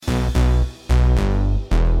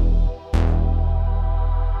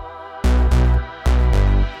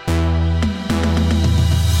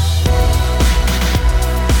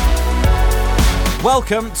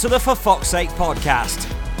Welcome to the For Fox's Sake podcast,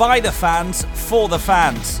 by the fans, for the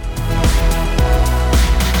fans.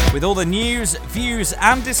 With all the news, views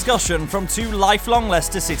and discussion from two lifelong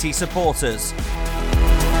Leicester City supporters.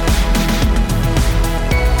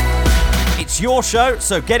 It's your show,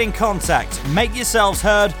 so get in contact, make yourselves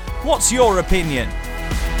heard. What's your opinion?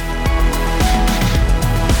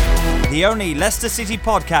 The only Leicester City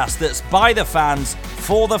podcast that's by the fans,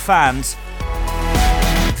 for the fans.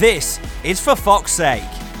 This is For Fox's Sake.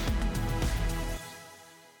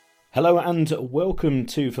 Hello and welcome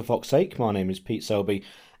to For Fox's Sake. My name is Pete Selby,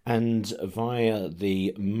 and via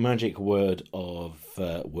the magic world of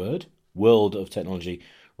technology,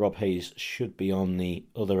 Rob Hayes should be on the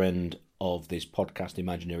other end of this podcast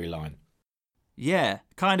imaginary line. Yeah,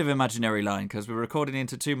 kind of imaginary line, because we're recording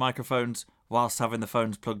into two microphones whilst having the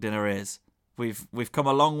phones plugged in our ears. We've come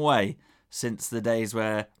a long way since the days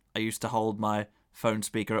where I used to hold my phone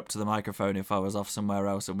speaker up to the microphone if I was off somewhere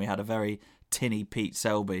else, and we had a very tinny Pete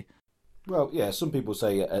Selby. Well, yeah, some people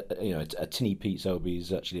say a tinny Pete Selby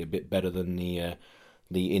is actually a bit better than the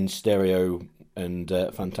in stereo and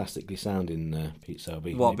fantastically sounding Pete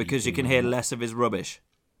Selby. What? Because you can hear less of his rubbish.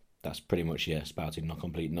 That's pretty much, spouting not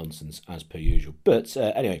complete nonsense as per usual. But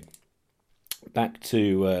anyway, back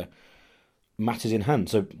to matters in hand.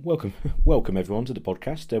 So welcome everyone to the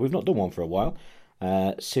podcast. We've not done one for a while.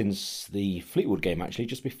 Since the Fleetwood game, actually,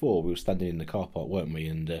 just before we were standing in the car park, weren't we,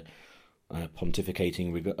 and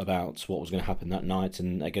pontificating about what was going to happen that night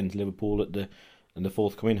and against Liverpool at the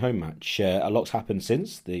forthcoming home match. A lot's happened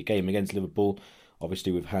since the game against Liverpool.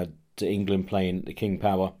 Obviously, we've had England playing at the King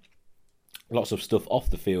Power, lots of stuff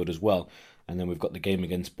off the field as well, and then we've got the game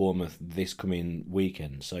against Bournemouth this coming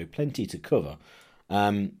weekend, so plenty to cover.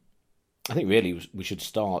 I think really we should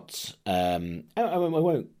start. I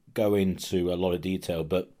won't go into a lot of detail,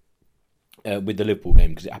 but with the Liverpool game,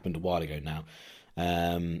 because it happened a while ago now.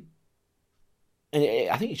 And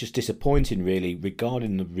I think it's just disappointing, really,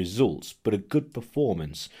 regarding the results, but a good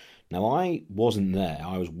performance. Now, I wasn't there;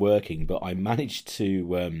 I was working, but I managed to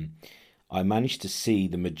see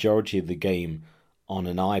the majority of the game on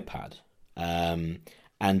an iPad. And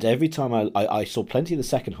every time I saw plenty of the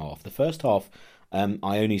second half. The first half,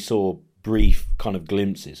 I only saw brief kind of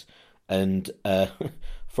glimpses, and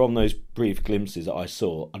from those brief glimpses that I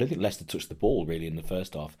saw, I don't think Leicester touched the ball really in the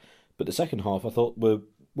first half. But the second half, I thought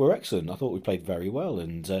were excellent. I thought we played very well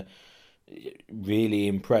and really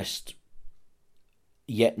impressed,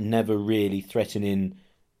 yet never really threatening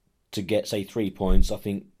to get, say, 3 points. I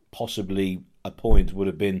think possibly a point would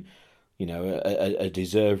have been, a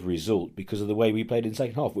deserved result because of the way we played in the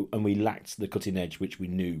second half, and we lacked the cutting edge which we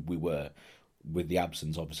knew we were, with the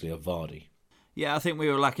absence, obviously, of Vardy. Yeah, I think we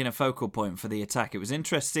were lacking a focal point for the attack. It was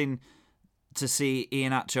interesting to see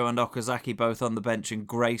Iheanacho and Okazaki both on the bench and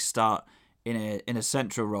Gray start in a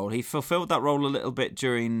central role. He fulfilled that role a little bit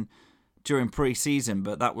during pre-season,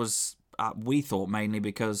 but that was, we thought, mainly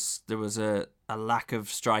because there was a lack of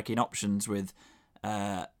striking options with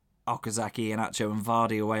Okazaki, Iheanacho and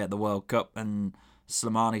Vardy away at the World Cup, and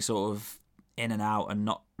Slimani sort of in and out and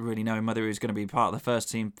not really knowing whether he was going to be part of the first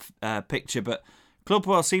team picture. But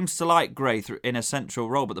Clubwell seems to like Gray in a central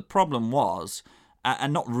role, but the problem was,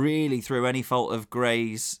 and not really through any fault of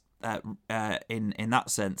Gray's in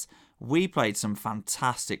that sense, we played some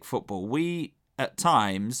fantastic football. We, at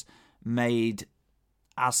times, made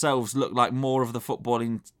ourselves look like more of the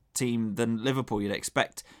footballing team than Liverpool you'd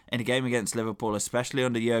expect in a game against Liverpool, especially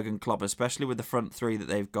under Jurgen Klopp, especially with the front three that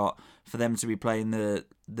they've got, for them to be playing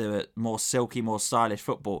the more silky, more stylish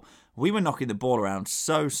football. We were knocking the ball around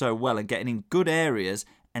so well and getting in good areas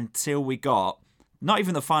until we got, not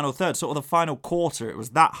even the final third, sort of the final quarter. It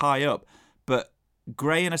was that high up. But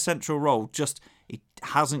Gray in a central role, he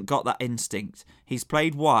hasn't got that instinct. He's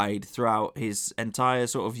played wide throughout his entire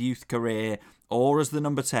sort of youth career, or as the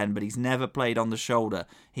number 10, but he's never played on the shoulder.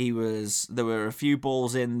 There were a few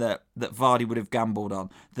balls in that Vardy would have gambled on,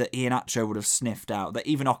 that Iheanacho would have sniffed out, that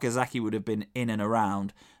even Okazaki would have been in and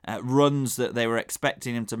around. Runs that they were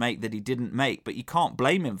expecting him to make that he didn't make, but you can't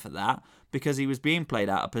blame him for that because he was being played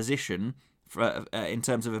out of position in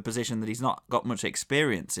terms of a position that he's not got much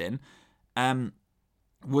experience in.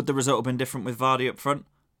 Would the result have been different with Vardy up front?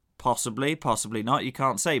 Possibly, possibly not. You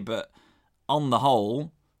can't say, but on the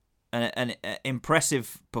whole, an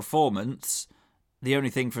impressive performance. The only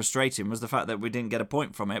thing frustrating was the fact that we didn't get a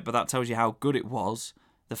point from it, but that tells you how good it was.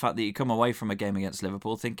 The fact that you come away from a game against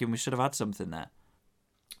Liverpool thinking we should have had something there.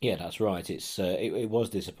 Yeah, that's right. It was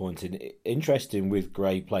disappointing. Interesting with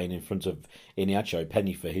Gray playing in front of Iheanacho.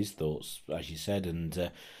 Penny for his thoughts, as you said, and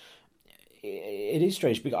it is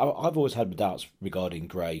strange because I've always had my doubts regarding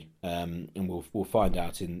Gray, and we'll find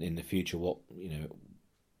out in the future what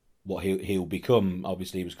he'll become.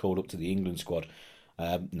 Obviously, he was called up to the England squad.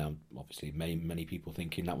 Now, obviously, many people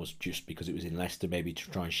thinking that was just because it was in Leicester, maybe to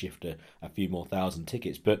try and shift a few more thousand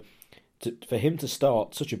tickets. But for him to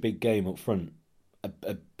start such a big game up front,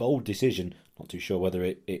 a bold decision. Not too sure whether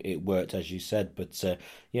it worked, as you said, but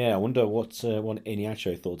I wonder what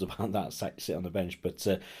Iheanacho thought about that sit on the bench. But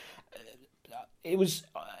it was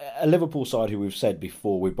a Liverpool side who we've said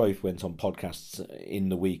before. We both went on podcasts in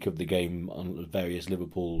the week of the game on various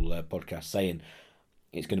Liverpool podcasts saying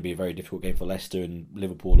it's going to be a very difficult game for Leicester, and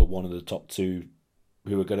Liverpool are one of the top two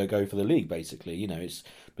who are going to go for the league. Basically, it's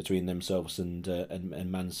between themselves and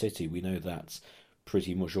Man City. We know that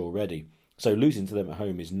pretty much already. So losing to them at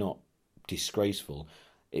home is not disgraceful.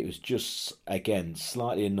 It was just, again,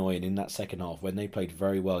 slightly annoying in that second half. When they played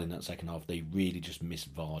very well in that second half, they really just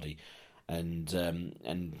missed Vardy. And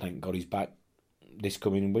thank God he's back this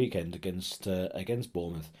coming weekend against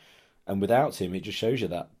Bournemouth. And without him, it just shows you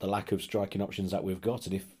that the lack of striking options that we've got.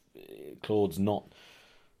 And if Claude's not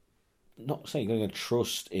saying going to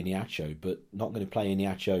trust Iheanacho, but not going to play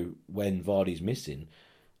Iheanacho when Vardy's missing,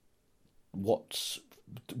 what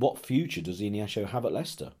future does Iheanacho have at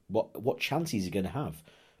Leicester? What chance is he going to have?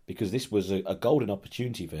 Because this was a golden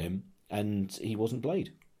opportunity for him, and he wasn't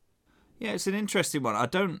played. Yeah, it's an interesting one. I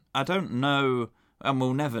don't know, and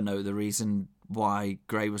we'll never know the reason why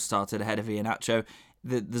Gray was started ahead of Iheanacho.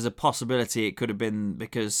 There's a possibility it could have been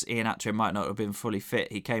because Iheanacho might not have been fully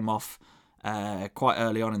fit. He came off quite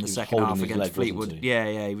early on in the second half against Fleetwood.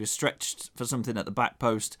 Yeah, he was stretched for something at the back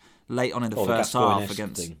post late on in the first half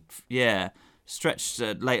against. Yeah. Stretched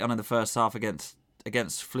late on in the first half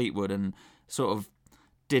against Fleetwood and sort of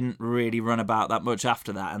didn't really run about that much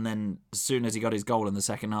after that. And then as soon as he got his goal in the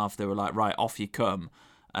second half, they were like, right, off you come.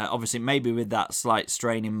 Obviously, maybe with that slight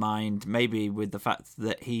strain in mind, maybe with the fact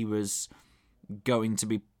that he was going to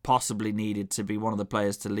be possibly needed to be one of the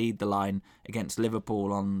players to lead the line against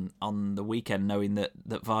Liverpool on the weekend, knowing that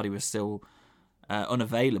Vardy was still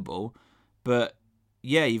unavailable. But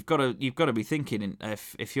yeah, you've got to be thinking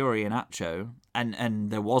if you're Iheanacho and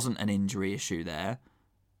there wasn't an injury issue there,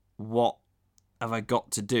 what have I got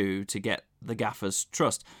to do to get the gaffer's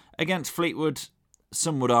trust? Against Fleetwood,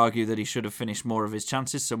 some would argue that he should have finished more of his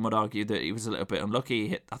chances. Some would argue that he was a little bit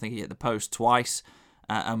unlucky. I think he hit the post twice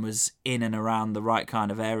and was in and around the right kind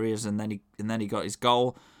of areas, and then he got his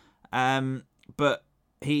goal. But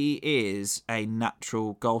he is a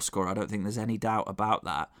natural goal scorer. I don't think there's any doubt about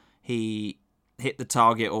that. He hit the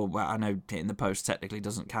target, I know hitting the post technically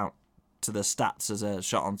doesn't count to the stats as a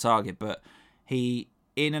shot on target, but he,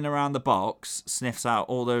 in and around the box, sniffs out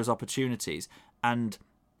all those opportunities. And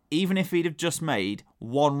even if he'd have just made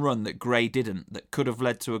one run that Gray didn't, that could have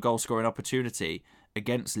led to a goal-scoring opportunity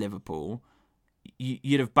against Liverpool,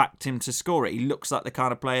 you'd have backed him to score it. He looks like the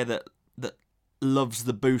kind of player that loves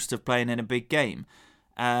the boost of playing in a big game.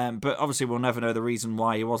 But obviously we'll never know the reason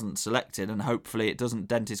why he wasn't selected, and hopefully it doesn't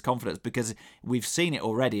dent his confidence, because we've seen it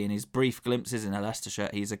already in his brief glimpses in a Leicester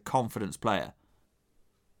shirt. He's a confidence player.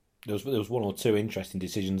 There was one or two interesting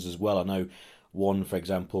decisions as well. I know one, for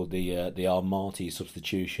example, the Armati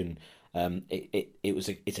substitution.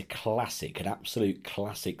 It's a classic, an absolute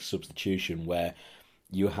classic substitution where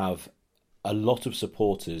you have a lot of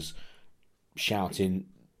supporters shouting,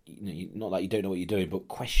 not like you don't know what you're doing, but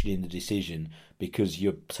questioning the decision because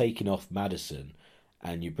you're taking off Maddison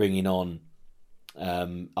and you're bringing on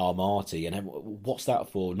Armati. And what's that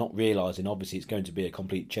for? Not realising, obviously, it's going to be a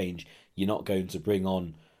complete change. You're not going to bring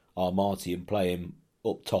on Armati and play him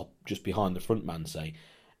up top just behind the front man, say.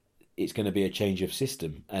 It's going to be a change of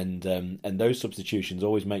system. And those substitutions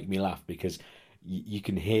always make me laugh because you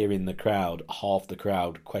can hear in the crowd, half the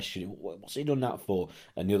crowd questioning, what's he done that for?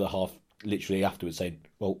 And the other half literally afterwards saying,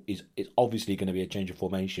 well, it's obviously going to be a change of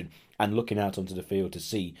formation, and looking out onto the field to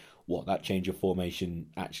see what that change of formation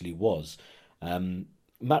actually was.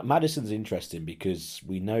 Maddison's interesting because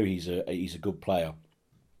we know he's a good player,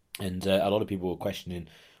 and a lot of people were questioning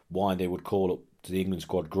why they would call up to the England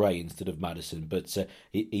squad Gray instead of Maddison, but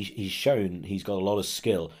he's shown he's got a lot of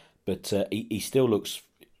skill, but he still looks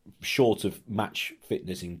short of match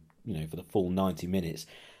fitness in for the full 90 minutes.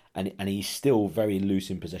 And he's still very loose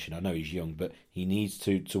in possession. I know he's young, but he needs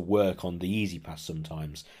to work on the easy pass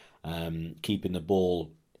sometimes. Keeping the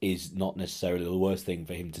ball is not necessarily the worst thing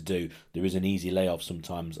for him to do. There is an easy layoff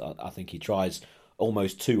sometimes. I think he tries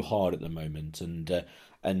almost too hard at the moment,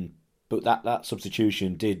 but that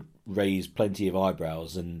substitution did raise plenty of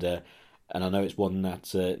eyebrows, and and I know it's one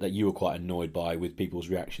that you were quite annoyed by with people's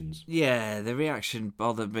reactions. Yeah, the reaction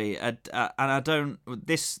bothered me, and I don't.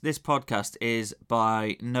 This podcast is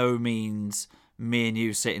by no means me and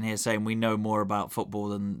you sitting here saying we know more about football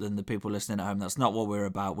than the people listening at home. That's not what we're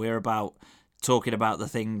about. We're about talking about the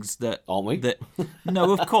things that aren't we? That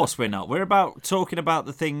no, of course we're not. We're about talking about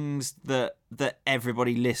the things that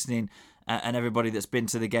everybody listening and everybody that's been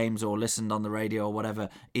to the games or listened on the radio or whatever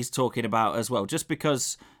is talking about as well. Just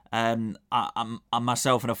because I'm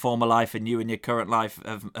myself in a former life and you in your current life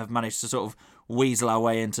have managed to sort of weasel our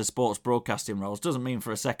way into sports broadcasting roles doesn't mean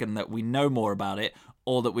for a second that we know more about it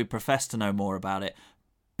or that we profess to know more about it.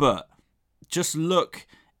 But just look,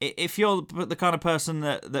 if you're the kind of person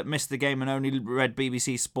that missed the game and only read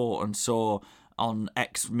BBC Sport and saw on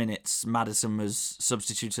X minutes Maddison was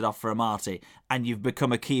substituted off for Amati and you've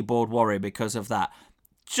become a keyboard warrior because of that,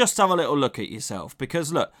 just have a little look at yourself.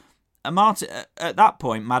 Because look, Amati, at that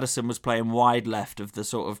point, Maddison was playing wide left of the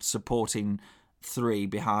sort of supporting three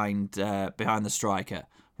behind the striker,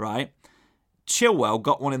 right? Chilwell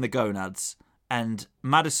got one in the gonads, and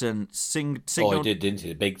Maddison signalled... Oh, he did, didn't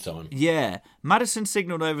he? Big time. Yeah. Maddison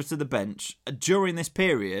signalled over to the bench during this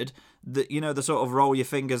period, that, you know, the sort of roll your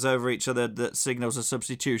fingers over each other that signals a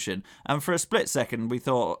substitution. And for a split second, we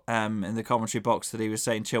thought in the commentary box that he was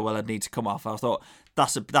saying Chilwell would need to come off. I thought,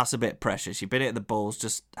 that's a bit precious. You've been hitting the balls,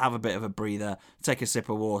 just have a bit of a breather, take a sip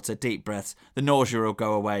of water, deep breaths. The nausea will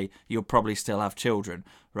go away. You'll probably still have children,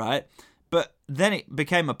 right? But then it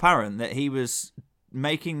became apparent that he was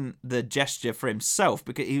making the gesture for himself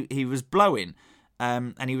because he was blowing.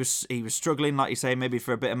 And he was struggling, like you say, maybe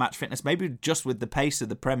for a bit of match fitness, maybe just with the pace of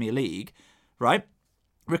the Premier League, right?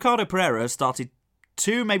 Ricardo Pereira started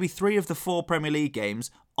 2, maybe 3 of the 4 Premier League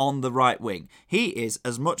games on the right wing. He is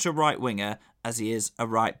as much a right winger as he is a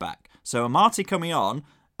right back. So Amati coming on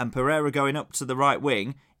and Pereira going up to the right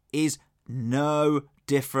wing is no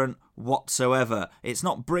different whatsoever. It's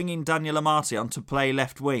not bringing Daniel Amati on to play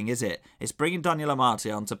left wing, is it? It's bringing Daniel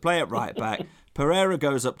Amati on to play at right back. Pereira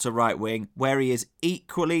goes up to right wing, where he is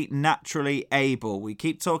equally naturally able. We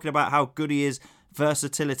keep talking about how good he is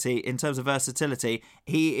versatility. In terms of versatility,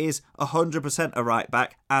 he is 100% a right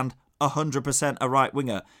back and 100% a right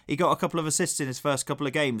winger. He got a couple of assists in his first couple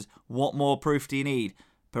of games. What more proof do you need?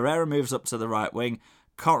 Pereira moves up to the right wing.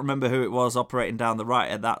 Can't remember who it was operating down the right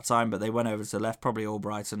at that time, but they went over to the left. Probably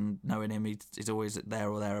Albrighton, knowing him, he's always there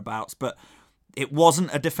or thereabouts. But it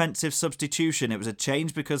wasn't a defensive substitution. It was a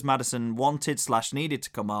change because Maddison wanted/needed to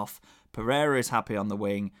come off. Pereira is happy on the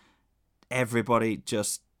wing. Everybody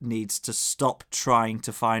just needs to stop trying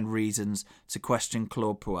to find reasons to question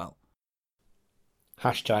Claude Puel.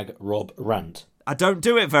 Hashtag Rob Rant. I don't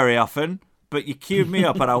do it very often, but you queued me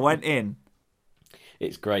up and I went in.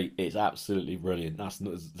 It's great. It's absolutely brilliant. That's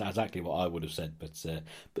exactly what I would have said,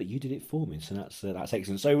 but you did it for me, so that's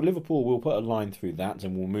excellent. So Liverpool, we'll put a line through that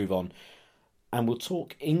and we'll move on, and we'll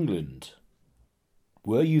talk England.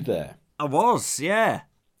 Were you there? I was, yeah.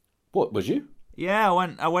 What, was you? Yeah,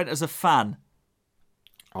 I went as a fan.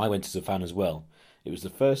 I went as a fan as well. It was the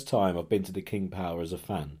first time I've been to the King Power as a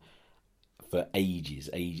fan for ages.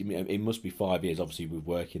 I mean, it must be 5 years. Obviously, with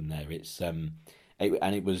working there,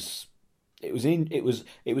 it was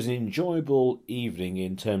an enjoyable evening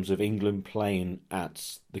in terms of England playing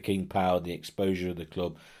at the King Power, the exposure of the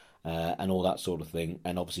club, and all that sort of thing.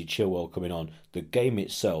 And obviously Chilwell coming on. The game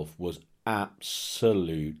itself was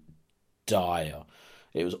absolute dire.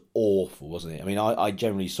 It was awful, wasn't it? I mean, I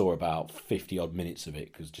generally saw about 50 odd minutes of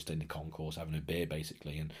it because just in the concourse having a beer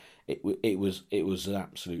basically, and it was an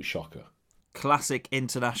absolute shocker. Classic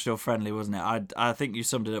international friendly, wasn't it? I think you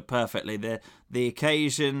summed it up perfectly. The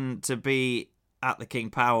occasion to be at the King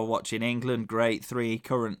Power watching England, great. 3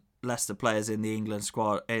 current Leicester players in the England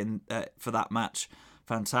squad for that match,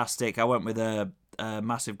 fantastic. I went with a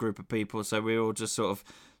massive group of people, so we all just sort of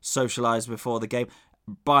socialised before the game.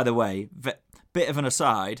 By the way, bit of an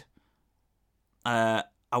aside, I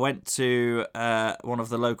went to one of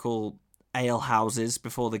the local ale houses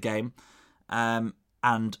before the game,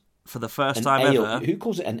 and for the first time ever... Who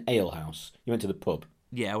calls it an ale house? You went to the pub?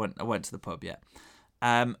 Yeah, I went to the pub, yeah.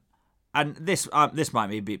 And this might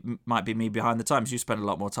be me behind the times. You spend a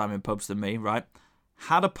lot more time in pubs than me, right?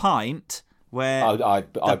 Had a pint where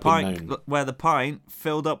the pint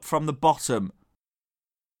filled up from the bottom.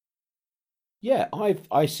 Yeah,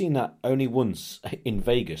 I've seen that only once in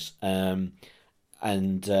Vegas, and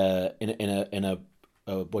in a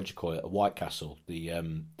what do you call it? A White Castle, the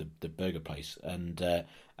burger place, and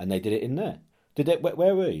they did it in there. Did it?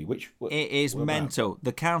 Where were you? It is mental.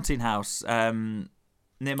 The Counting House, near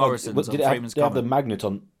Morrison's on Freeman's Common. Did they have the magnet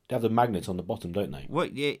on? They have the magnet on the bottom, don't they? Well,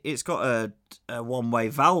 it's got a one-way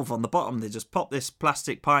valve on the bottom. They just pop this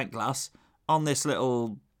plastic pint glass on this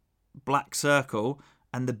little black circle,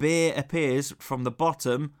 and the beer appears from the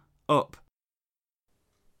bottom up.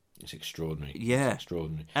 It's extraordinary. Yeah. It's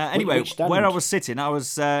extraordinary. Anyway, where I was sitting, I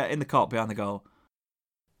was in the cot behind the goal.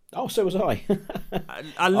 Oh, so was I.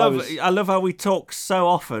 I love how we talk so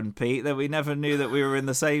often, Pete, that we never knew that we were in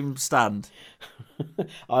the same stand.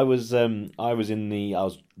 I was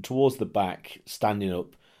towards the back, standing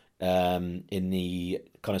up in the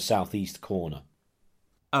kind of southeast corner.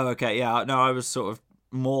 Oh, okay, yeah. No, I was sort of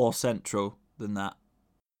more central than that.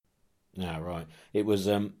 Yeah, right. It was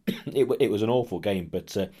it was an awful game,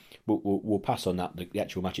 but we'll pass on that, the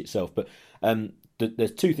actual match itself. But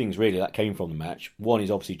there's two things really that came from the match. One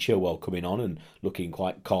is obviously Chilwell coming on and looking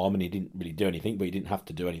quite calm, and he didn't really do anything, but he didn't have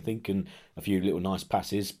to do anything, and a few little nice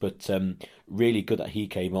passes. But really good that he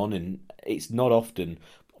came on, and it's not often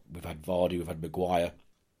we've had Vardy, we've had Maguire,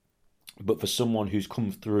 but for someone who's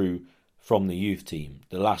come through from the youth team,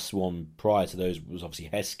 the last one prior to those was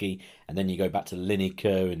obviously Heskey, and then you go back to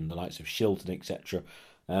Lineker and the likes of Shilton, etc.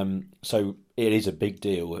 So it is a big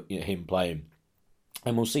deal, him playing.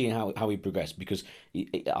 And we'll see how he progresses, because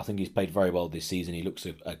I think he's played very well this season. He looks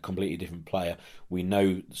a completely different player. We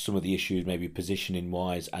know some of the issues, maybe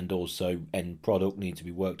positioning-wise, and also end product need to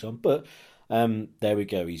be worked on. But there we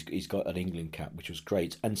go. He's got an England cap, which was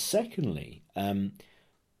great. And secondly,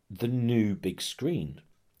 the new big screen.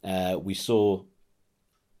 We saw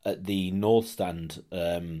at the North Stand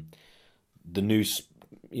the new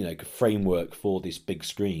framework for this big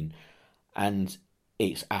screen, and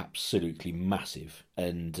it's absolutely massive.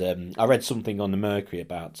 And I read something on the Mercury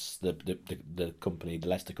about the company, the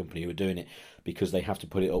Leicester company, who are doing it, because they have to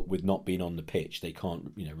put it up with not being on the pitch. They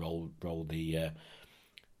can't, roll the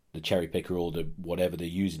cherry picker or the whatever they're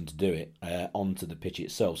using to do it onto the pitch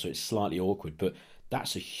itself. So it's slightly awkward, but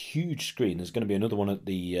that's a huge screen. There's going to be another one at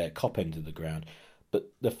the Kop end of the ground.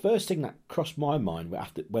 But the first thing that crossed my mind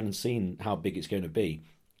when seeing how big it's going to be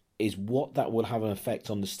is what that will have an effect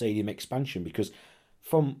on the stadium expansion, because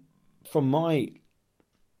from my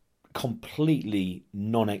completely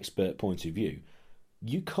non-expert point of view,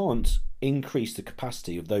 you can't increase the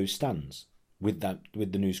capacity of those stands with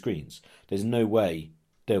the new screens. There's no way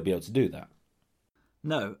they'll be able to do that.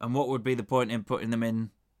 No, and what would be the point in putting them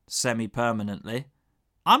in semi-permanently?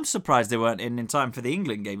 I'm surprised they weren't in time for the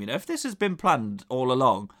England game. If this has been planned all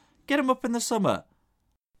along, get them up in the summer.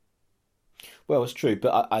 Well, it's true,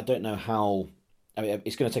 but I don't know how. I mean,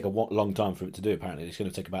 it's going to take a long time for it to do, apparently. It's going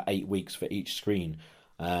to take about 8 weeks for each screen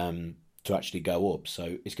to actually go up.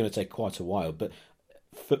 So it's going to take quite a while. But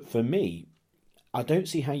for me, I don't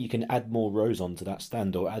see how you can add more rows onto that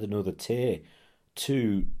stand or add another tier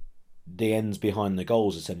to the ends behind the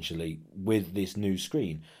goals, essentially, with this new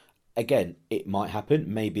screen. Again, it might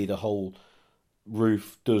happen. Maybe the whole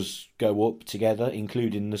roof does go up together,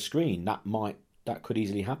 including the screen. That could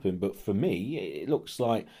easily happen. But for me, it looks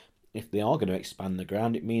like if they are going to expand the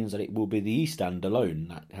ground, it means that it will be the East Stand alone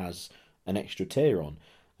that has an extra tier on,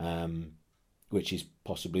 which is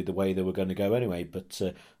possibly the way they were going to go anyway. But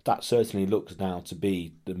that certainly looks now to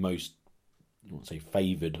be the most, I won't say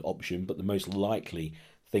favoured option, but the most likely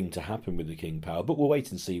thing to happen with the King Power. But we'll wait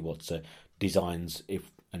and see what designs, if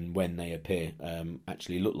and when they appear,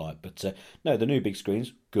 actually look like. But no, the new big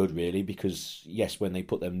screens, good really, because yes, when they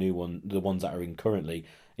put them the ones that are in currently,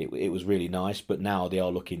 it was really nice, but now they are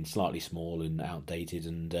looking slightly small and outdated,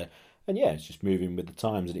 and yeah, it's just moving with the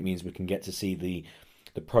times, and it means we can get to see the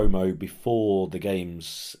promo before the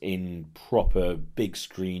games in proper big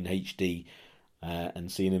screen HD, and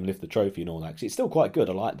seeing them lift the trophy and all that. 'Cause it's still quite good.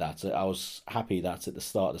 I like that. I was happy that at the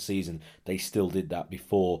start of the season they still did that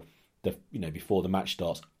before the match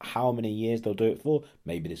starts. How many years they'll do it for?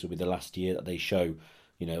 Maybe this will be the last year that they show,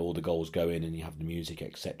 all the goals go in and you have the music,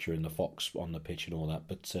 etc., and the Fox on the pitch and all that.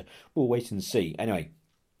 But we'll wait and see. Anyway,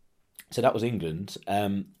 so that was England.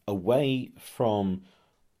 Away from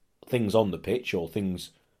things on the pitch or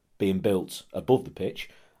things being built above the pitch,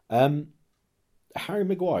 Harry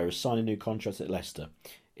Maguire has signed a new contract at Leicester.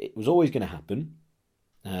 It was always going to happen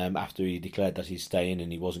after he declared that he's staying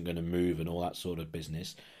and he wasn't going to move and all that sort of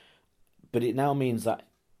business. But it now means that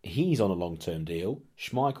he's on a long-term deal,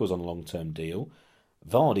 Schmeichel's on a long-term deal,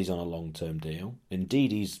 Vardy's on a long-term deal.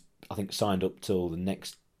 Indeed, he's, I think, signed up till the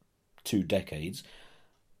next 2 decades.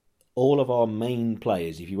 All of our main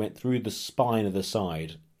players, if you went through the spine of the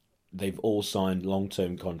side, they've all signed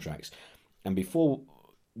long-term contracts. And before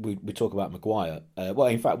we talk about Maguire, well,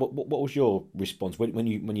 in fact, what was your response when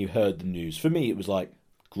you heard the news? For me, it was like,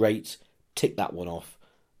 great, tick that one off,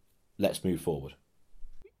 let's move forward.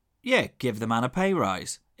 Yeah, give the man a pay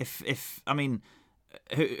rise. if I mean,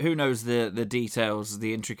 who knows the details,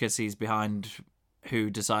 the intricacies behind who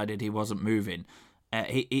decided he wasn't moving.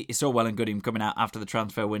 It's all well and good him coming out after the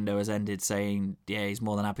transfer window has ended saying, yeah, he's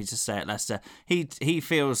more than happy to stay at Leicester. He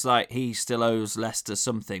feels like he still owes Leicester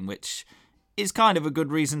something, which is kind of a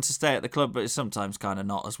good reason to stay at the club, but it's sometimes kind of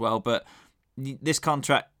not as well. But this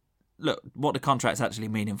contract, look, what do contracts actually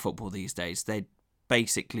mean in football these days? They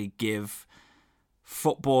basically give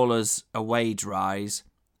footballers a wage rise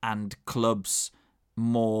and clubs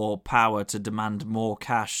more power to demand more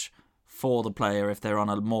cash for the player if they're on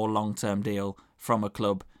a more long-term deal from a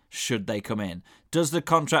club should they come in. Does the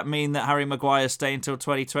contract mean that Harry Maguire stay until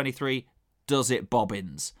 2023? Does it,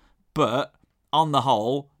 bobbins? But on the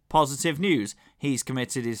whole, positive news. He's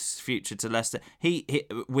committed his future to Leicester. He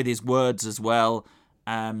with his words as well.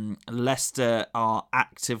 Leicester are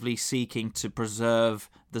actively seeking to preserve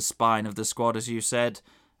the spine of the squad, as you said.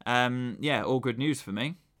 All good news for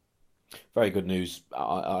me. Very good news.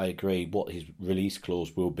 I agree. What his release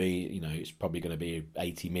clause will be, it's probably going to be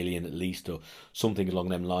 80 million at least, or something along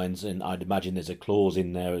them lines. And I'd imagine there's a clause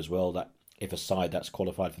in there as well that if a side that's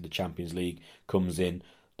qualified for the Champions League comes in,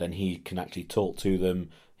 then he can actually talk to them.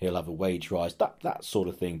 He'll have a wage rise, that sort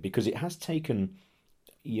of thing. Because it has taken,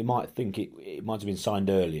 you might think it might have been signed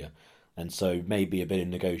earlier, and so maybe a bit of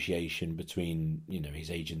negotiation between his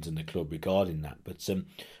agent and the club regarding that. But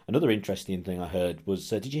another interesting thing I heard was,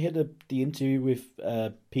 did you hear the interview with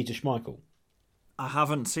Peter Schmeichel? I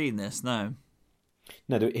haven't seen this, no.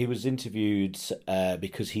 No, he was interviewed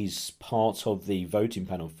because he's part of the voting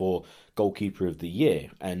panel for Goalkeeper of the Year,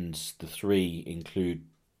 and the three include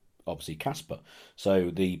obviously Kasper.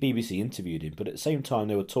 So the BBC interviewed him, but at the same time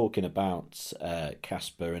they were talking about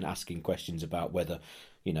Kasper and asking questions about whether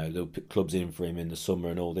they'll put clubs in for him in the summer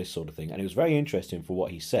and all this sort of thing. And it was very interesting for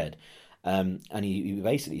what he said. And he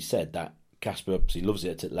basically said that Kasper obviously loves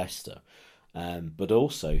it at Leicester, but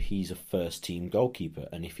also he's a first team goalkeeper,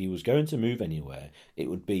 and if he was going to move anywhere, it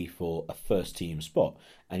would be for a first team spot.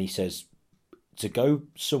 And he says to go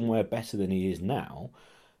somewhere better than he is now,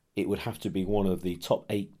 it would have to be one of the top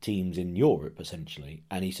 8 teams in Europe, essentially.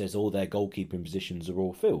 And he says all their goalkeeping positions are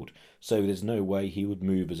all filled. So there's no way he would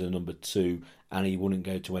move as a number 2, and he wouldn't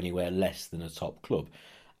go to anywhere less than a top club.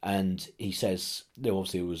 And he says there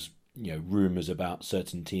obviously was rumours about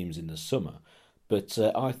certain teams in the summer. But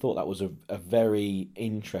I thought that was a very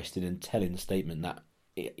interesting and telling statement that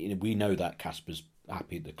we know that Kasper's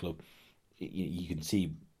happy at the club. You can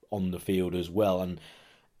see on the field as well. And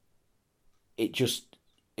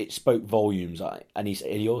it spoke volumes, and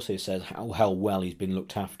he also says how well he's been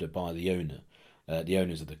looked after by the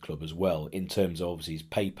owners of the club as well, in terms of obviously his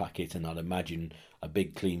pay packet, and I'd imagine a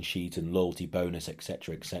big clean sheet and loyalty bonus,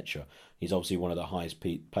 etc., etc. He's obviously one of the highest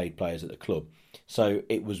paid players at the club, so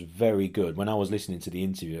it was very good. When I was listening to the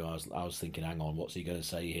interview, I was thinking, hang on, what's he going to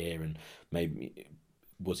say here? And maybe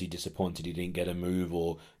was he disappointed he didn't get a move,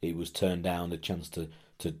 or he was turned down the chance to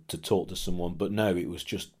talk to someone? But no, it was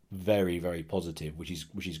just very, very positive, which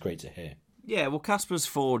is great to hear. Yeah, well, Kasper's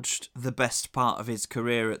forged the best part of his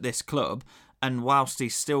career at this club, and whilst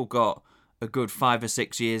he's still got a good 5 or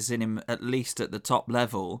 6 years in him, at least at the top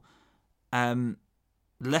level,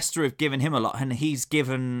 Leicester have given him a lot, and he's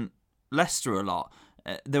given Leicester a lot.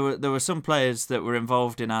 There were some players that were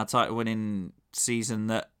involved in our title-winning season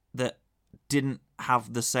that didn't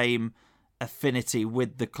have the same affinity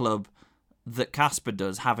with the club that Kasper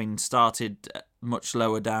does, having started much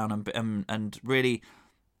lower down and really,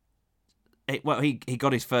 he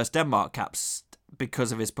got his first Denmark caps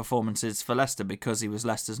because of his performances for Leicester, because he was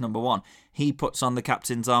Leicester's number 1. He puts on the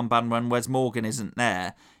captain's armband when Wes Morgan isn't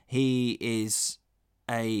there. He's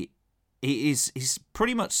pretty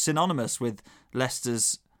much synonymous with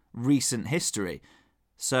Leicester's recent history.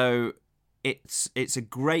 So it's a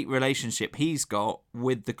great relationship he's got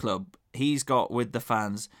with the club, he's got with the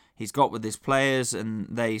fans, he's got with his players, and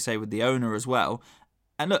they say with the owner as well.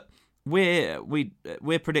 And look, we're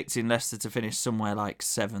predicting Leicester to finish somewhere like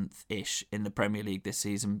 7th-ish in the Premier League this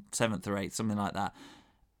season, 7th or 8th, something like that.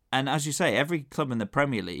 And as you say, every club in the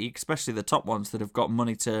Premier League, especially the top ones that have got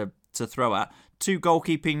money to throw at, 2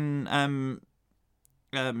 goalkeeping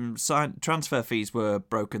transfer fees were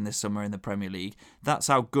broken this summer in the Premier League. That's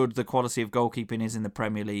how good the quality of goalkeeping is in the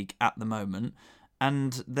Premier League at the moment.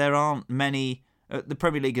 And there aren't many. The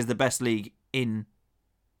Premier League is the best league in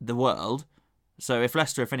the world. So if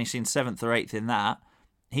Leicester are finishing 7th or 8th in that,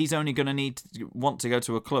 he's only going to want to go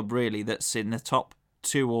to a club really that's in the top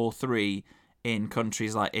 2 or 3 in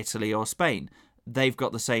countries like Italy or Spain. they've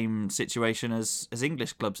got the same situation as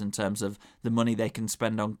English clubs in terms of the money they can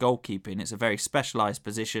spend on goalkeeping. It's a very specialised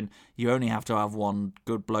position. You only have to have one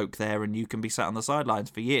good bloke there and you can be sat on the sidelines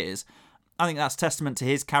for years. I think that's testament to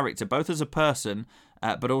his character, both as a person,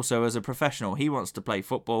 but also as a professional. He wants to play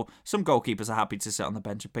football. Some goalkeepers are happy to sit on the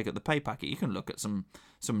bench and pick up the pay packet. You can look at some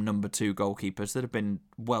number 2 goalkeepers that have been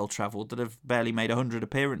well-travelled, that have barely made 100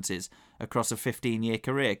 appearances across a 15-year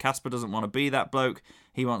career. Kasper doesn't want to be that bloke.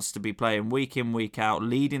 He wants to be playing week in, week out,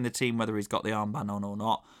 leading the team whether he's got the armband on or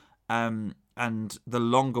not. And the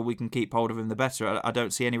longer we can keep hold of him, the better. I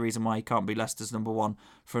don't see any reason why he can't be Leicester's number 1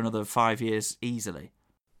 for another 5 years easily.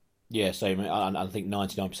 Yeah, same. I think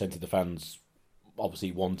 99% of the fans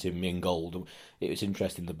obviously want him in gold. It was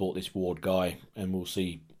interesting they bought this Ward guy, and we'll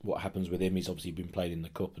see what happens with him. He's obviously been playing in the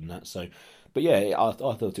cup and that. So, but yeah, I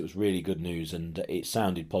thought it was really good news, and it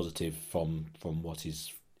sounded positive from what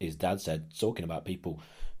his dad said, talking about people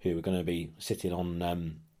who were going to be sitting on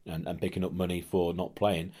and picking up money for not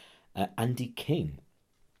playing. Andy King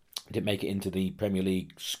didn't make it into the Premier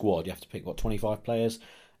League squad. You have to pick 25 players.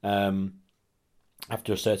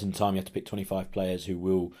 After a certain time, you have to pick 25 players who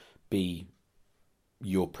will be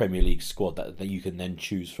your Premier League squad that you can then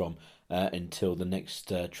choose from until the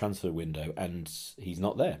next transfer window, and he's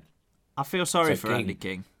not there. I feel sorry for Andy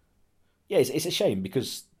King. Yeah, it's a shame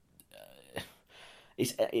because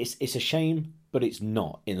it's a shame, but it's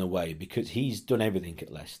not in a way, because he's done everything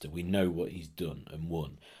at Leicester. We know what he's done and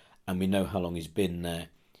won, and we know how long he's been there,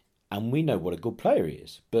 and we know what a good player he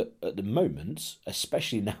is. But at the moment,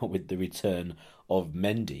 especially now with the return of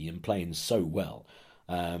Mendy and playing so well,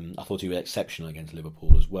 I thought he was exceptional against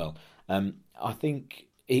Liverpool as well. I think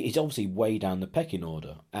he's obviously way down the pecking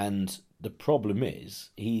order, and the problem is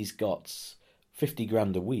he's got 50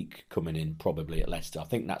 grand a week coming in probably at Leicester. I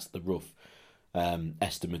think that's the rough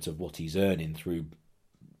estimate of what he's earning through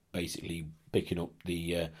basically picking up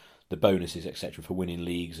the bonuses, etc., for winning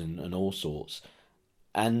leagues and all sorts.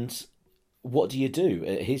 And what do you do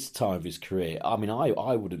at his time of his career? I mean,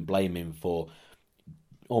 I wouldn't blame him for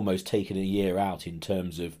almost taking a year out in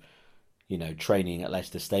terms of, training at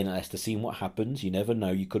Leicester, staying at Leicester, seeing what happens. You never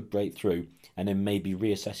know, you could break through, and then maybe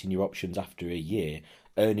reassessing your options after a year,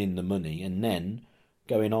 earning the money, and then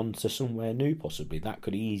going on to somewhere new possibly. That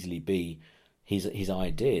could easily be his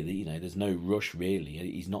idea. That there's no rush really.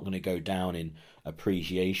 He's not going to go down in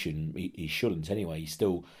appreciation. He shouldn't anyway. He's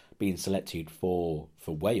still being selected for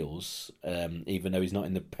Wales, even though he's not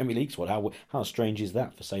in the Premier League squad. How strange is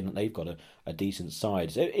that, for saying that they've got a decent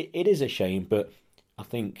side? So it is a shame, but I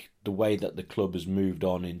think the way that the club has moved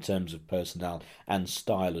on in terms of personnel and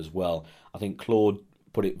style as well. I think Claude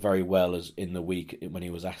put it very well as in the week when he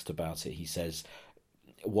was asked about it. He says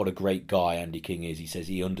what a great guy Andy King is. He says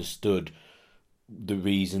he understood the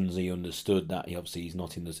reasons, he understood that he's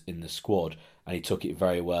not in the squad, and he took it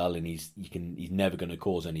very well, and he's never going to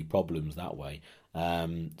cause any problems that way.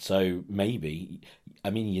 So maybe,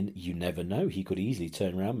 you never know, he could easily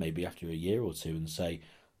turn around maybe after a year or two and say,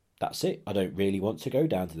 that's it, I don't really want to go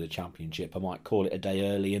down to the Championship. I might call it a day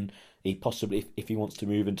early, and he possibly, if he wants to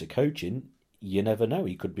move into coaching, you never know,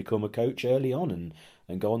 he could become a coach early on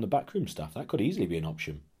and go on the backroom staff. That could easily be an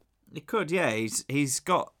option. It could, yeah. He's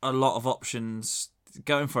got a lot of options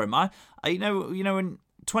going for him. When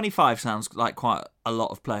 25 sounds like quite a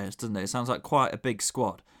lot of players, doesn't it? It sounds like quite a big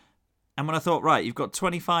squad. And when I thought, right, you've got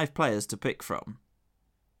 25 players to pick from,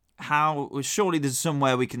 surely there's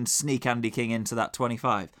somewhere we can sneak Andy King into that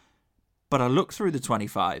 25. But I looked through the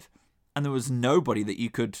 25, and there was nobody that you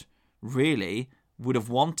would have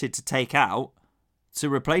wanted to take out to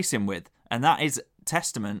replace him with, and that is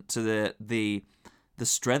testament to the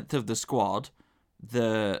strength of the squad,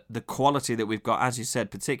 the quality that we've got, as you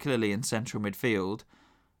said, particularly in central midfield.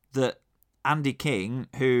 That Andy King,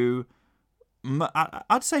 who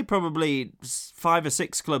I'd say probably 5 or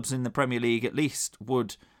 6 clubs in the Premier League at least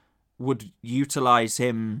would utilise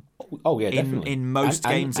him. Oh yeah, definitely. In most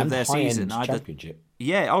games of their season. Championship.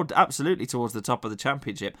 Yeah, absolutely, towards the top of the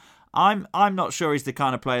Championship. I'm not sure he's the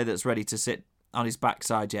kind of player that's ready to sit on his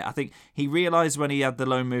backside yet. I think he realised when he had the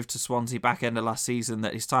loan move to Swansea back end of last season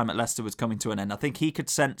that his time at Leicester was coming to an end. I think he could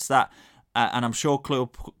sense that, and I'm sure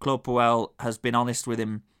Claude Puel has been honest with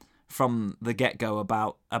him from the get-go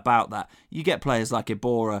about that. You get players like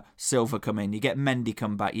Iborra, Silva come in, you get Mendy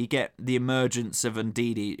come back, you get the emergence of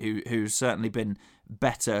Ndidi, who's certainly been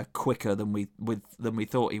better, quicker than we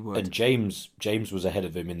thought he would. And James was ahead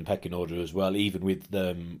of him in the pecking order as well, even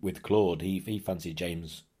with Claude. He fancied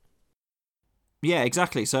James. Yeah,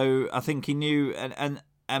 exactly. So I think he knew,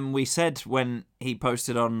 and we said when he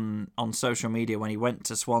posted on social media when he went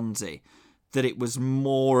to Swansea that it was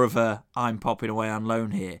more of a I'm popping away on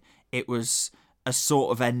loan here. It was a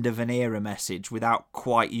sort of end of an era message without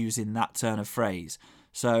quite using that turn of phrase.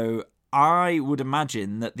 So I would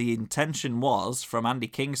imagine that the intention was, from Andy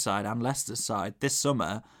King's side and Leicester's side this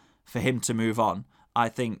summer, for him to move on. I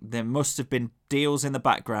think there must have been deals in the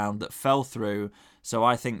background that fell through. So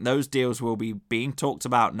I think those deals will be being talked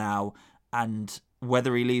about now. And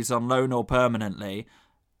whether he leaves on loan or permanently,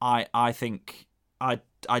 I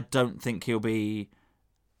don't think he'll be...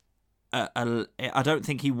 I don't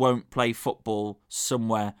think he won't play football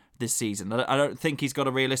somewhere this season. I don't think he's got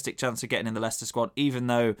a realistic chance of getting in the Leicester squad, even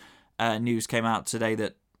though news came out today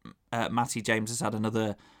that Matty James has had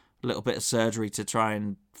another little bit of surgery to try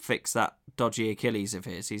and fix that dodgy Achilles of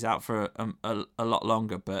his. He's out for a lot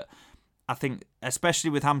longer, but I think, especially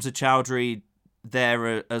with Hamza Chowdhury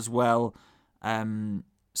there as well,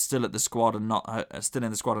 still at the squad and still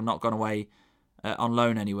in the squad and not gone away on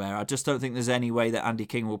loan anywhere. I just don't think there's any way that Andy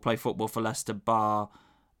King will play football for Leicester bar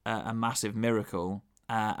a massive miracle.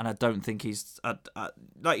 And I don't think he's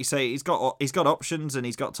like you say, he's got options and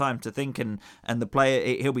he's got time to think, and the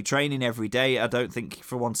player, he'll be training every day. I don't think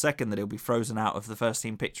for 1 second that he'll be frozen out of the first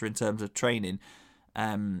team picture in terms of training.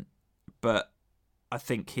 But I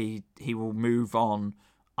think he will move on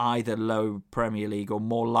either low Premier League or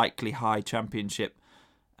more likely high Championship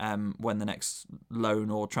when the next loan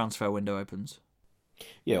or transfer window opens.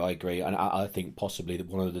 Yeah, I agree, and I think possibly that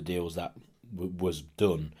one of the deals that was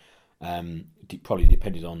done probably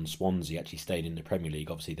depended on Swansea actually staying in the Premier League.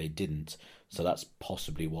 Obviously, they didn't, so that's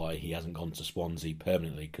possibly why he hasn't gone to Swansea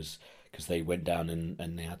permanently, because they went down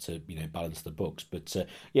and they had to balance the books. But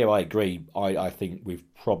yeah, I agree. I think we've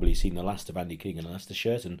probably seen the last of Andy King in a Leicester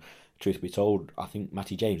shirt, and truth be told, I think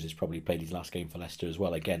Matty James has probably played his last game for Leicester as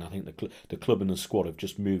well. Again, I think the club and the squad have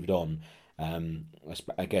just moved on.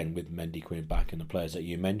 Again, with Mendy coming back and the players that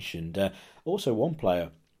you mentioned. Also, one player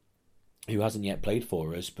who hasn't yet played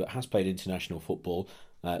for us but has played international football,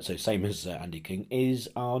 so same as Andy King, is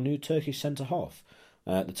our new Turkish centre-half.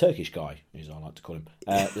 The Turkish guy, as I like to call him.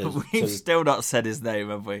 We've still not said his name,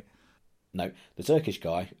 have we? No, the Turkish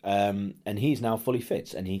guy, and he's now fully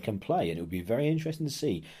fit and he can play, and it would be very interesting to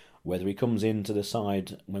see whether he comes into the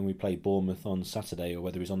side when we play Bournemouth on Saturday or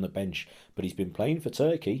whether he's on the bench. But he's been playing for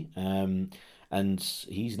Turkey, and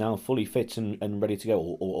he's now fully fit and ready to go,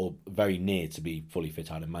 or very near to be fully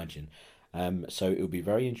fit, I'd imagine. So it will be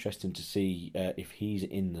very interesting to see if he's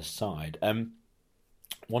in the side.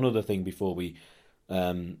 One other thing before we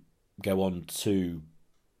go on to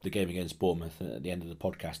the game against Bournemouth at the end of the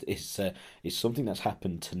podcast is something that's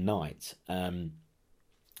happened tonight.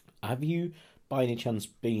 Have you, by any chance,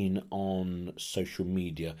 been on social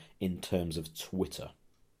media in terms of Twitter?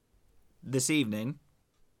 This evening?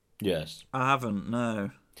 Yes. I haven't,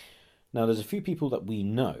 no. Now, there's a few people that we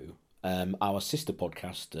know. Our sister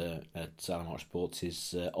podcast at Alan Hart Sports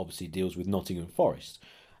is obviously deals with Nottingham Forest.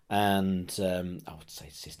 And I would say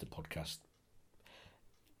sister podcast.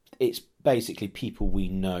 It's basically people we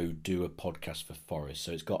know do a podcast for Forest.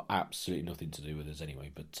 So it's got absolutely nothing to do with us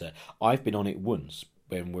anyway. But I've been on it once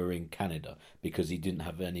when we were in Canada because he didn't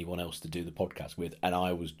have anyone else to do the podcast with. And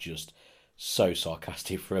I was just so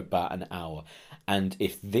sarcastic for about an hour. And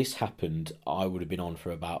if this happened, I would have been on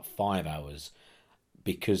for about 5 hours.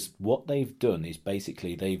 Because what they've done is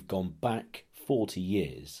basically they've gone back 40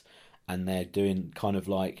 years and they're doing kind of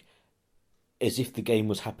like as if the game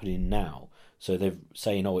was happening now. So they're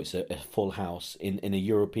saying, oh, it's a full house in a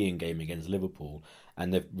European game against Liverpool,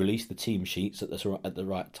 and they've released the team sheets at the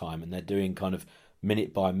right time, and they're doing kind of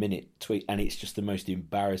minute by minute tweet, and it's just the most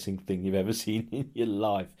embarrassing thing you've ever seen in your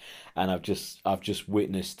life. And I've just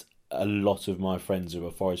witnessed a lot of my friends who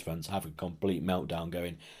are Forest fans have a complete meltdown,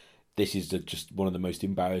 going, this is just one of the most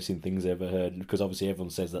embarrassing things I've ever heard, because obviously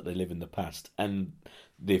everyone says that they live in the past, and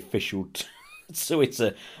the official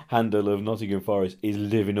Twitter handle of Nottingham Forest is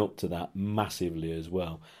living up to that massively as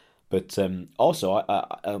well. But also,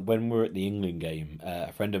 I when we were at the England game,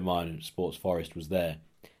 a friend of mine at Sports Forest was there,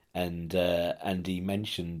 and he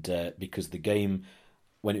mentioned because the game,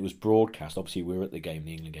 when it was broadcast, obviously we were at the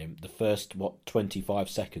England game, the first 25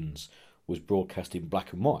 seconds was broadcast in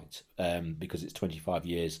black and white, because it's 25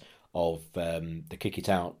 years of the Kick It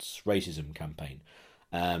Out racism campaign.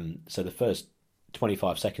 So the first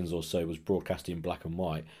 25 seconds or so was broadcast in black and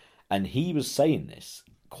white, and he was saying this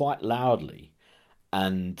quite loudly,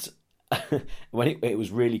 and when it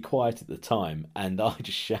was really quiet at the time, and I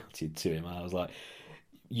just shouted to him, and I was like,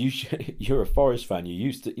 you're a Forest fan, you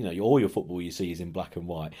used to, all your football you see is in black and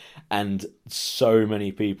white. And so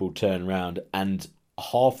many people turned around, and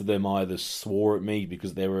half of them either swore at me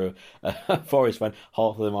because they were a Forest fan,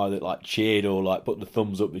 half of them either like cheered or like put the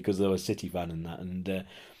thumbs up because they were a City fan and that. And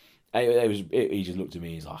He just looked at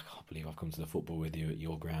me. He's like, I can't believe I've come to the football with you at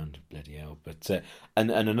your ground, bloody hell. But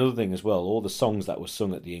and another thing as well, all the songs that were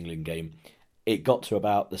sung at the England game, it got to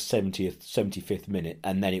about the 75th minute,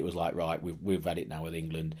 and then it was like, right, we've had it now with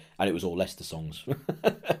England, and it was all Leicester songs,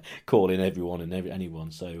 calling everyone and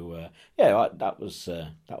anyone. So that was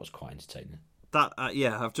quite entertaining. That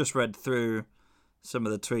I've just read through some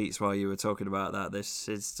of the tweets while you were talking about that. This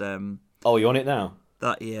is oh, you on it now?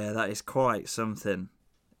 That is quite something.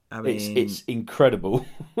 I mean, it's incredible.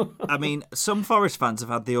 I mean, some Forest fans have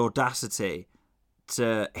had the audacity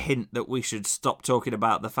to hint that we should stop talking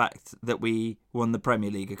about the fact that we won the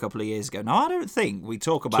Premier League a couple of years ago. Now, I don't think we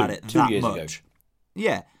talk about it two that years much. Ago.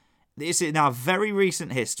 Yeah, it's in our very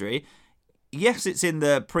recent history. Yes, it's in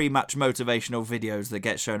the pre-match motivational videos that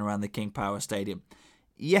get shown around the King Power Stadium.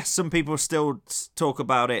 Yes, some people still talk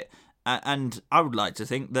about it, and I would like to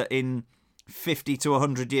think that in 50 to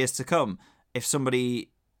 100 years to come, if somebody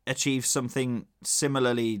achieves something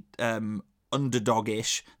similarly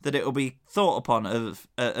underdog-ish, that it will be thought upon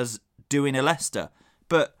as doing a Leicester.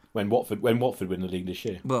 But when Watford win the league this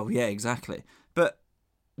year. Well, yeah, exactly. But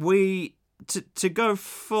we to go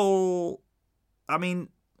full. I mean,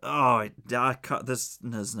 I can't. There's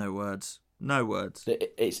no words. No words.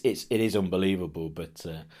 It is unbelievable, but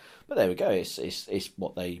there we go. It's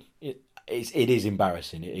what they. It is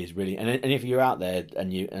embarrassing. It is really, and if you're out there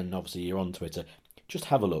and obviously you're on Twitter, just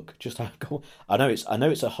have a look. Go. I know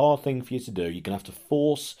it's a hard thing for you to do. You're gonna have to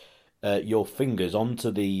force your fingers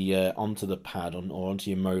onto the pad or onto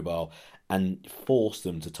your mobile and force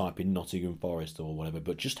them to type in Nottingham Forest or whatever.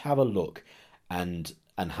 But just have a look and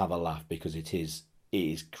have a laugh, because it is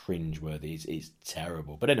cringeworthy. It's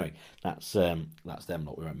terrible. But anyway, that's them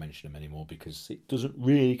lot. We won't mention them anymore because it doesn't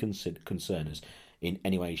really concern us in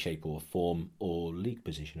any way, shape or form, or league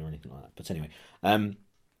position or anything like that. But anyway,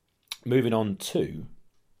 moving on to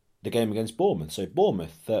the game against Bournemouth. So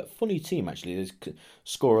Bournemouth, funny team actually. They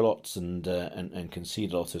score a lot and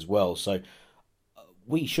concede a lot as well. So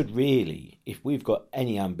we should really, if we've got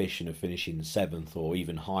any ambition of finishing 7th or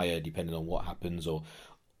even higher, depending on what happens, or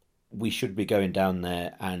we should be going down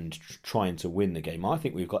there and trying to win the game. I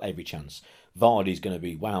think we've got every chance. Vardy's going to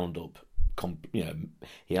be wound up.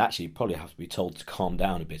 He'll actually probably have to be told to calm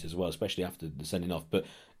down a bit as well, especially after the sending off. But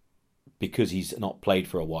because he's not played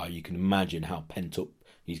for a while, you can imagine how pent up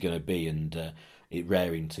he's going to be and it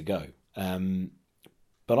raring to go.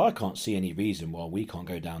 But I can't see any reason why we can't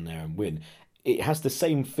go down there and win. It has the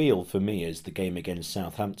same feel for me as the game against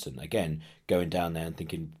Southampton. Again, going down there and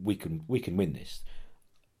thinking we can win this.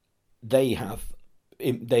 They have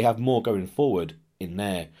more going forward in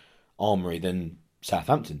their armoury than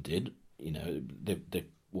Southampton did. You know,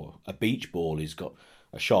 a beach ball has got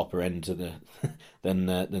a sharper end to the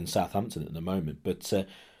than Southampton at the moment. But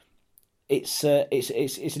it's an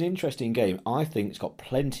interesting game. I think it's got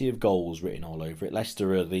plenty of goals written all over it.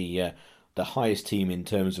 Leicester are the highest team in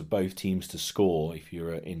terms of both teams to score. If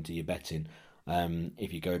you're into your betting,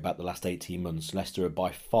 if you go back the last 18 months, Leicester are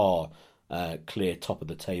by far clear top of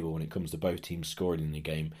the table when it comes to both teams scoring in the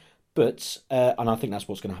game. But and I think that's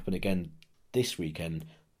what's going to happen again this weekend.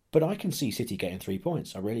 But I can see City getting 3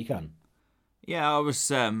 points. I really can. Yeah, I was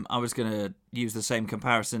going to use the same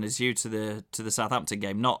comparison as you to the Southampton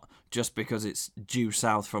game, not just because it's due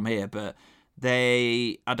south from here, but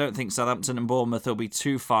I don't think Southampton and Bournemouth will be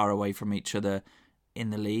too far away from each other in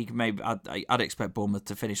the league. Maybe I'd expect Bournemouth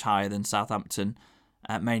to finish higher than Southampton,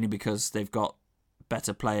 mainly because they've got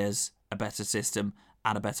better players, a better system,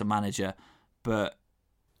 and a better manager. But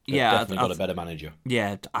They've definitely got a better manager.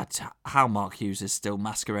 Yeah, how Mark Hughes is still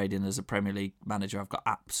masquerading as a Premier League manager, I've got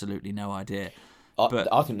absolutely no idea. I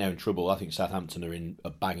think they're in trouble. I think Southampton are in a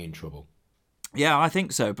banging trouble. Yeah, I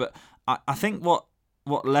think so. But I think what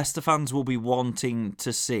Leicester fans will be wanting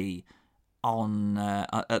to see on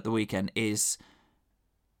at the weekend is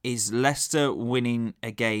Leicester winning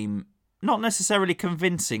a game, not necessarily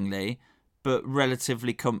convincingly, but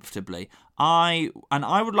relatively comfortably. I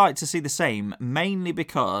would like to see the same, mainly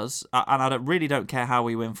because, and I really don't care how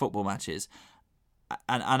we win football matches,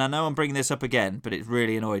 and I know I'm bringing this up again, but it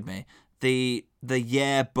really annoyed me. The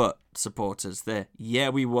yeah but supporters,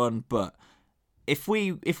 we won but. If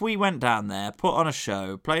we went down there, put on a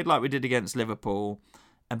show, played like we did against Liverpool,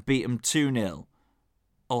 and beat them 2-0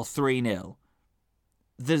 or 3-0,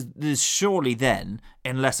 there's surely then,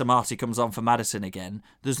 unless Amati comes on for Maddison again,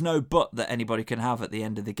 there's no but that anybody can have at the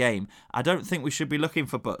end of the game. I don't think we should be looking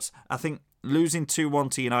for buts. I think losing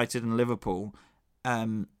 2-1 to United and Liverpool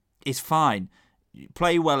is fine.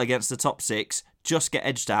 Play well against the top six, just get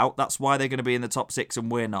edged out. That's why they're going to be in the top six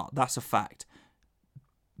and we're not. That's a fact.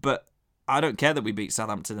 But I don't care that we beat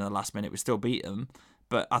Southampton in the last minute. We still beat them.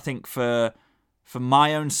 But I think for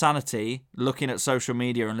my own sanity, looking at social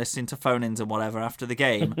media and listening to phone-ins and whatever after the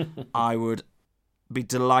game, I would be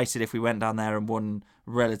delighted if we went down there and won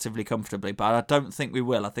relatively comfortably. But I don't think we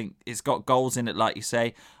will. I think it's got goals in it, like you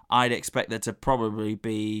say. I'd expect there to probably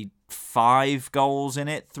be 5 goals in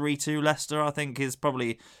it. 3-2 Leicester, I think, is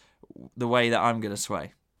probably the way that I'm going to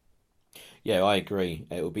sway. Yeah, I agree.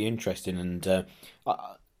 It will be interesting, and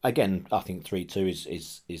again, I think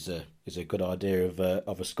 3-2 is a good idea of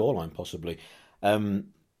a scoreline possibly.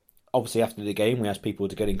 Obviously, after the game, we asked people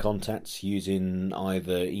to get in contact using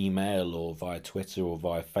either email or via Twitter or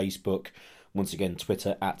via Facebook. Once again,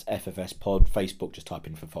 Twitter at FFSPod, Facebook, just type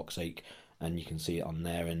in For Fox's Sake and you can see it on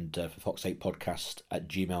there. And For Fox's Sake podcast at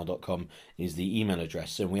gmail.com is the email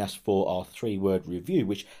address. And we asked for our 3-word review,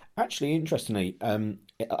 which actually, interestingly,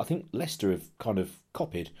 I think Leicester have kind of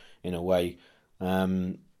copied in a way. I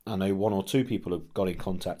know 1 or 2 people have got in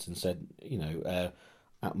contact and said,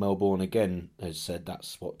 at Melbourne again has said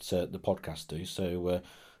that's what the podcast do. So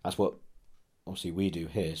that's what obviously we do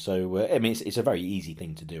here. So I mean, it's a very easy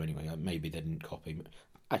thing to do anyway. Maybe they didn't copy.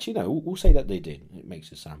 Actually, no, we'll say that they did. It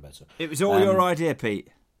makes it sound better. It was all your idea, Pete.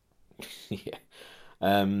 Yeah.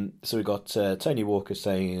 So we got Tony Walker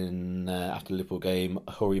saying after the Liverpool game,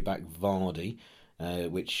 hurry back Vardy,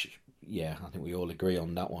 which, yeah, I think we all agree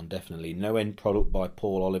on that one, definitely. No end product by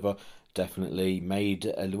Paul Oliver, definitely. Made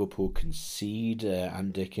Liverpool concede.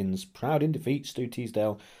 Ant Dickens, proud in defeat. Stu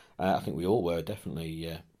Teasdale, I think we all were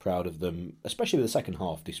definitely proud of them, especially with the second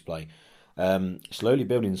half display. Slowly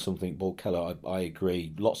building something, Paul Keller, I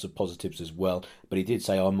agree. Lots of positives as well. But he did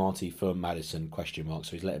say, I'm Marty for Madison, ?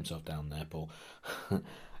 So he's let himself down there, Paul.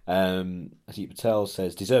 Ajit Patel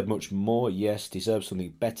says, deserve much more. Yes, deserve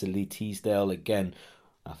something better. Lee Teasdale, again,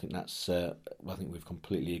 I think that's. I think we've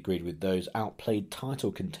completely agreed with those. Outplayed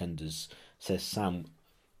title contenders, says Sam.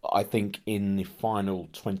 I think in the final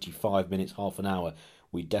 25 minutes, half an hour,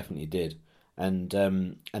 we definitely did. And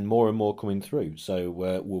more and more coming through. So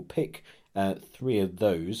we'll pick 3 of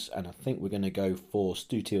those, and I think we're going to go for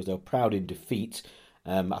Stu Teasdale, proud in defeat.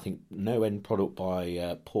 I think no end product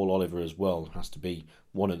by Paul Oliver as well has to be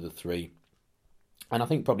one of the 3. And I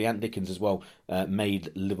think probably Ant Dickens as well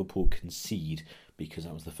made Liverpool concede, because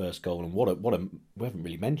that was the first goal. And what a we haven't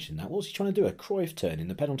really mentioned that. What was he trying to do? A Cruyff turn in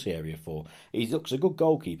the penalty area for? He looks a good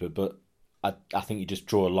goalkeeper, but I think you just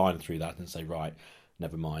draw a line through that and say, right,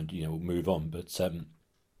 never mind, we'll move on. But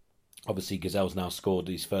obviously Gazelle's now scored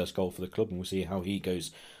his first goal for the club, and we'll see how he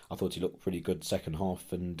goes. I thought he looked pretty good second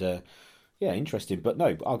half, and yeah, interesting. But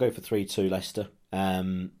no, I'll go for 3-2 Leicester.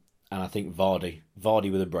 And I think Vardy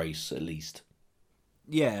with a brace at least.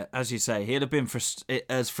 Yeah, as you say, he'll have been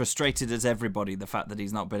as frustrated as everybody, the fact that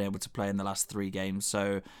he's not been able to play in the last 3 games.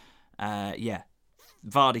 So, yeah,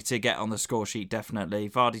 Vardy to get on the score sheet, definitely.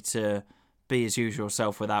 Vardy to be his usual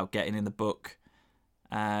self without getting in the book.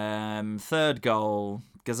 3rd goal,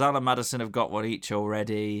 Gazelle and Maddison have got one each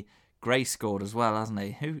already. Gray scored as well, hasn't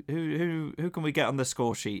he? Who can we get on the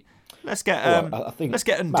score sheet? Let's get let's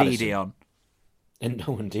get Ndidi on.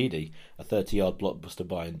 Ndidi, a 30-yard blockbuster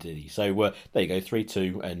by Ndidi. So there you go,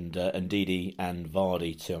 3-2, and Ndidi and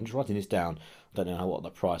Vardy 2. I'm just writing this down. I don't know what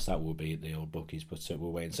the price that will be at the old bookies, but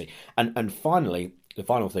we'll wait and see. And finally, the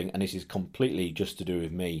final thing, and this is completely just to do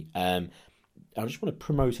with me. I just want to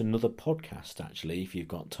promote another podcast, actually, if you've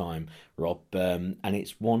got time, Rob, and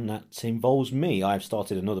it's one that involves me. I've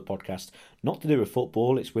started another podcast, not to do with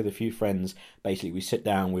football, it's with a few friends. Basically, we sit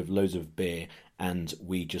down with loads of beer and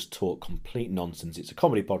we just talk complete nonsense. It's a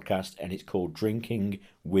comedy podcast, and it's called Drinking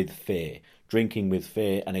with Fear. Drinking with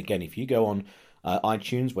Fear, and again, if you go on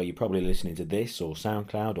iTunes, where you're probably listening to this, or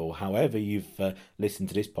SoundCloud, or however you've listened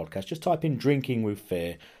to this podcast, just type in Drinking with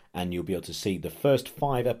Fear, and you'll be able to see the first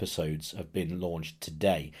 5 episodes have been launched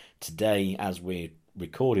today. Today, as we're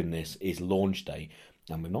recording this, is launch day.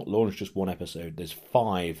 And we've not launched just 1 episode. There's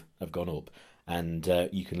 5 have gone up. And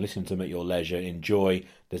you can listen to them at your leisure, enjoy.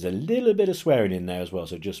 There's a little bit of swearing in there as well,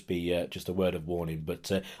 so just be just a word of warning.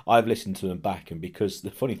 But I've listened to them back, and because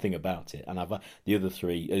the funny thing about it, and the other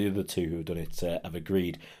 2 who have done it have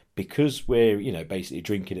agreed, because we're basically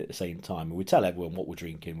drinking at the same time, and we tell everyone what we're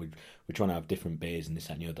drinking. We're trying to have different beers and this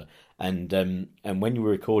that, and the other. And when you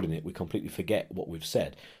were recording it, we completely forget what we've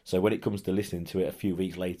said. So when it comes to listening to it a few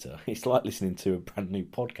weeks later, it's like listening to a brand new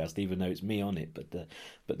podcast, even though it's me on it.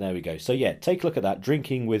 But there we go. So yeah, take a look at that,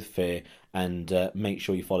 Drinking with Fear, and make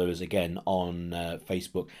sure you follow us again on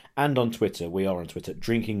Facebook and on Twitter. We are on Twitter.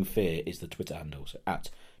 Drinking Fear is the Twitter handle, so at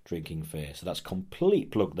Drinking Fear. So that's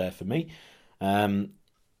complete plug there for me.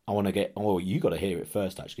 I want to get... Oh, you got to hear it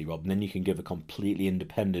first, actually, Rob, and then you can give a completely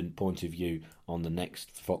independent point of view on the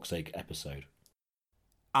next Fox's Sake episode.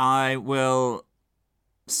 I will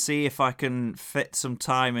see if I can fit some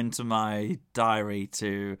time into my diary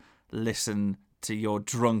to listen to your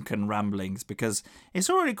drunken ramblings, because it's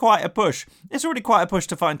already quite a push. It's already quite a push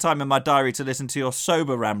to find time in my diary to listen to your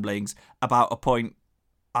sober ramblings about a point,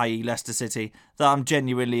 i.e. Leicester City, that I'm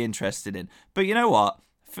genuinely interested in. But you know what?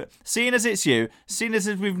 Seeing as it's you, seeing as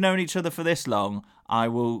we've known each other for this long, I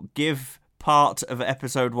will give part of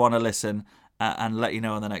episode 1 a listen and let you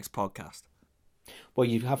know on the next podcast. Well,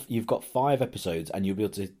 you've got 5 episodes, and you'll be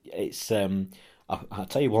able to. It's I'll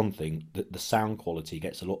tell you one thing: the sound quality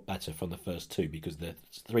gets a lot better from the first 2, because the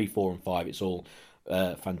 3, 4, and 5, it's all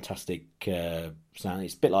fantastic sound.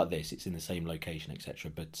 It's a bit like this; it's in the same location,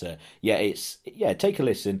 etc. But take a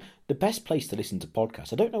listen. The best place to listen to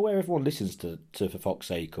podcasts. I don't know where everyone listens to For Fox's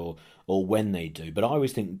Sake or when they do, but I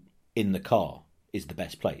always think in the car is the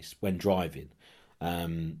best place when driving.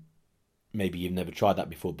 Maybe you've never tried that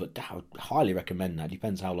before, but I would highly recommend that.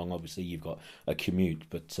 Depends how long, obviously, you've got a commute.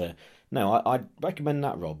 But no, I'd recommend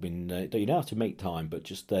that, Rob. You don't have to make time, but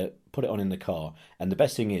just put it on in the car. And the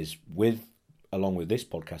best thing is, along with this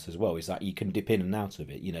podcast as well, is that you can dip in and out of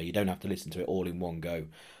it. You don't have to listen to it all in one go.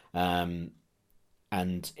 And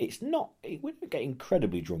it's not, we don't get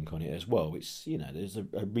incredibly drunk on it as well. It's, there's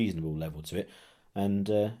a reasonable level to it. And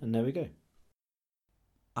there we go.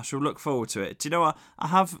 I shall look forward to it. Do you know what? I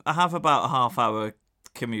have about a half-hour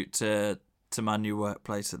commute to my new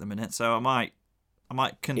workplace at the minute, so I might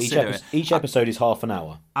consider it. Each episode is half an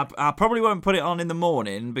hour. I probably won't put it on in the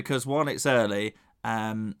morning because 1, it's early,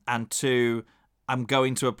 and 2, I'm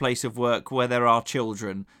going to a place of work where there are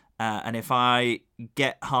children, and if I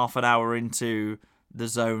get half an hour into the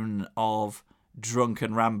zone of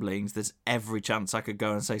drunken ramblings, there's every chance I could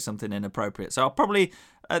go and say something inappropriate. So I'll probably,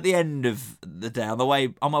 at the end of the day,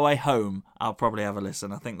 on my way home, I'll probably have a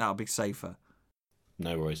listen. I think that'll be safer.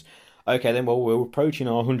 No worries. Okay, then, well, we're approaching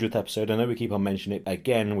our 100th episode. I know we keep on mentioning it.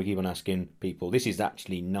 Again, we keep on asking people. This is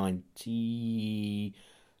actually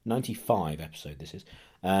 95 episode, this is.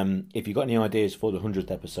 If you've got any ideas for the 100th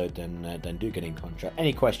episode, then do get in contact.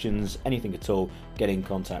 Any questions, anything at all, get in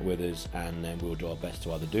contact with us, and then we'll do our best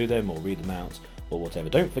to either do them or read them out or whatever.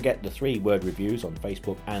 Don't forget the 3-word reviews on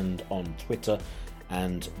Facebook and on Twitter,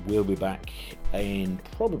 and we'll be back in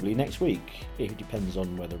probably next week. It depends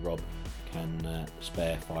on whether Rob can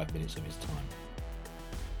spare 5 minutes of his time.